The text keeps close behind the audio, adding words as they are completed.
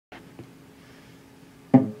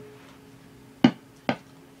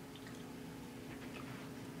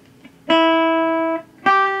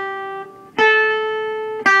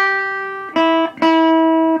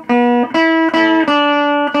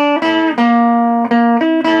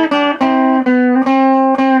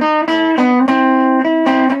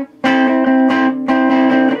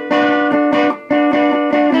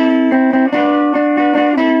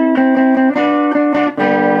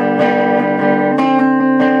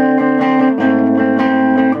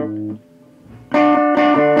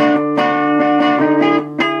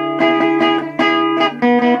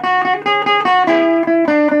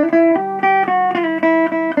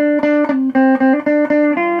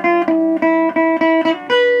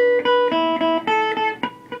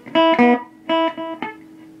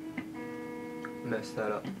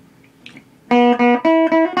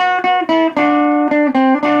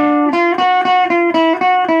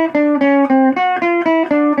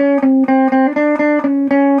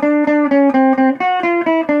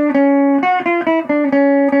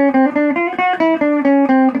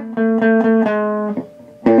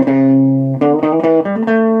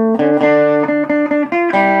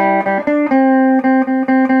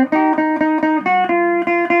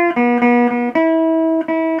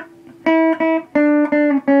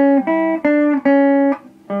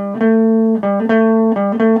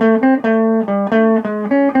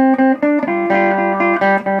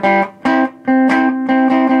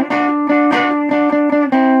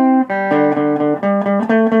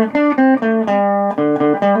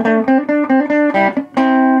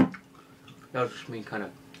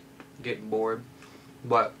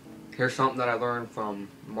Here's something that I learned from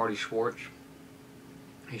Marty Schwartz.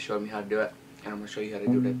 He showed me how to do it, and I'm going to show you how to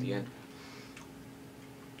do it at the end.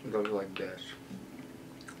 It goes like this.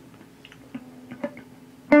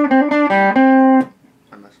 I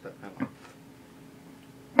messed up that one.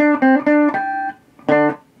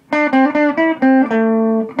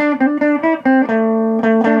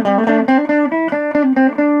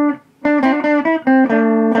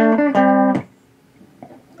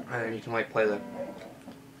 And then you can like play the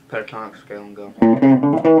pentatonic scale and go.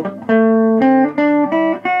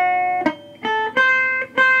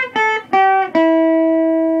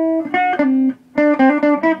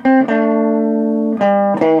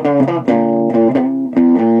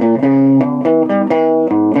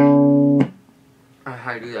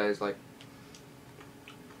 How you do that is like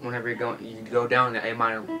whenever you go down the A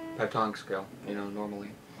minor pentatonic scale, you know, normally.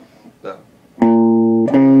 So.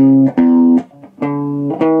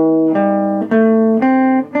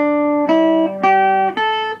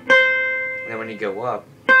 And then when you go up,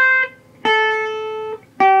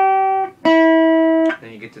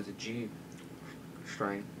 then you get to the G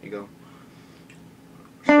string. You go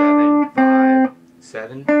 7, 5,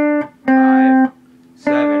 7, 5,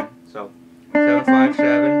 7. So 7, 5,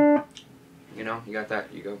 7. You know, you got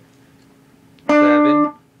that. You go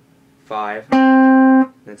 7, 5,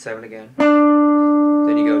 then 7 again.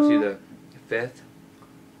 Then you go to the 5th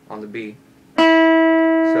on the B.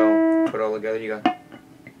 So put it all together. You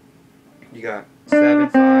got 7,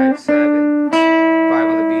 5, 7, 5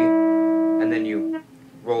 on the B, and then you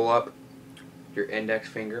roll up your index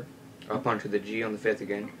finger up onto the G on the 5th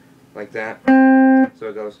again, like that. So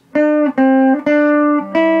it goes, and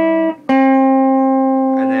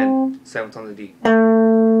then 7th on the D.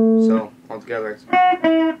 So altogether it's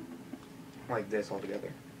like this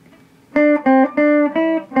altogether.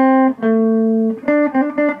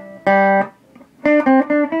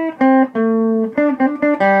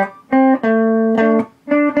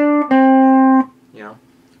 You know,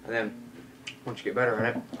 and then once you get better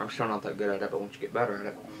at it, I'm still not that good at it, but once you get better at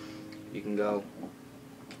it, you can go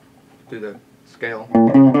through the scale.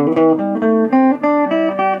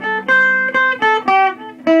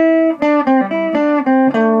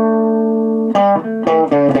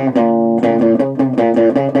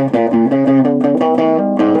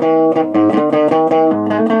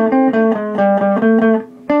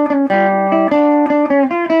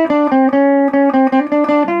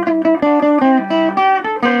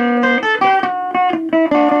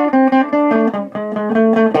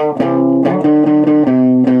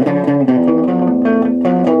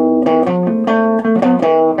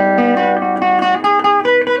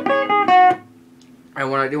 And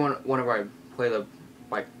when I do whenever I play the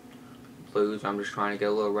like blues, I'm just trying to get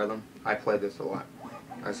a little rhythm. I play this a lot.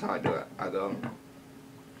 That's how I do it. I go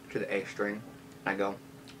to the A string. I go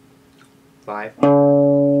 5,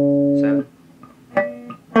 7.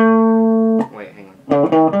 Wait, hang on.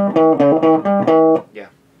 Yeah,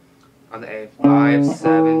 on the A, 5,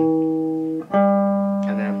 7,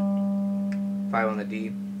 and then 5 on the D,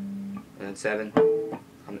 and then 7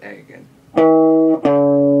 on the A again. And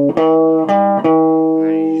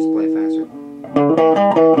then you just play faster.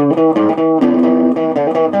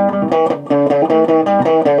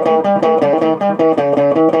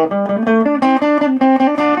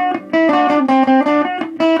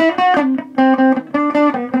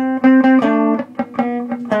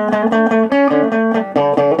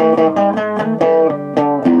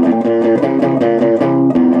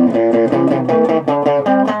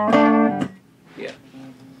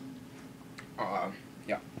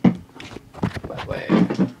 Yeah. By the way,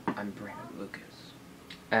 I'm Brandon Lucas.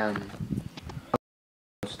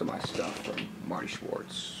 Most of my stuff from Marty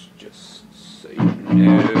Schwartz, just so you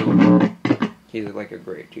know. He's like a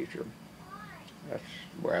great teacher. That's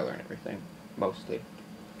where I learn everything, mostly.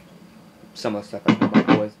 Some of the stuff I come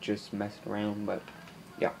up with just messing around, but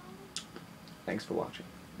yeah. Thanks for watching.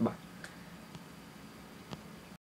 Bye.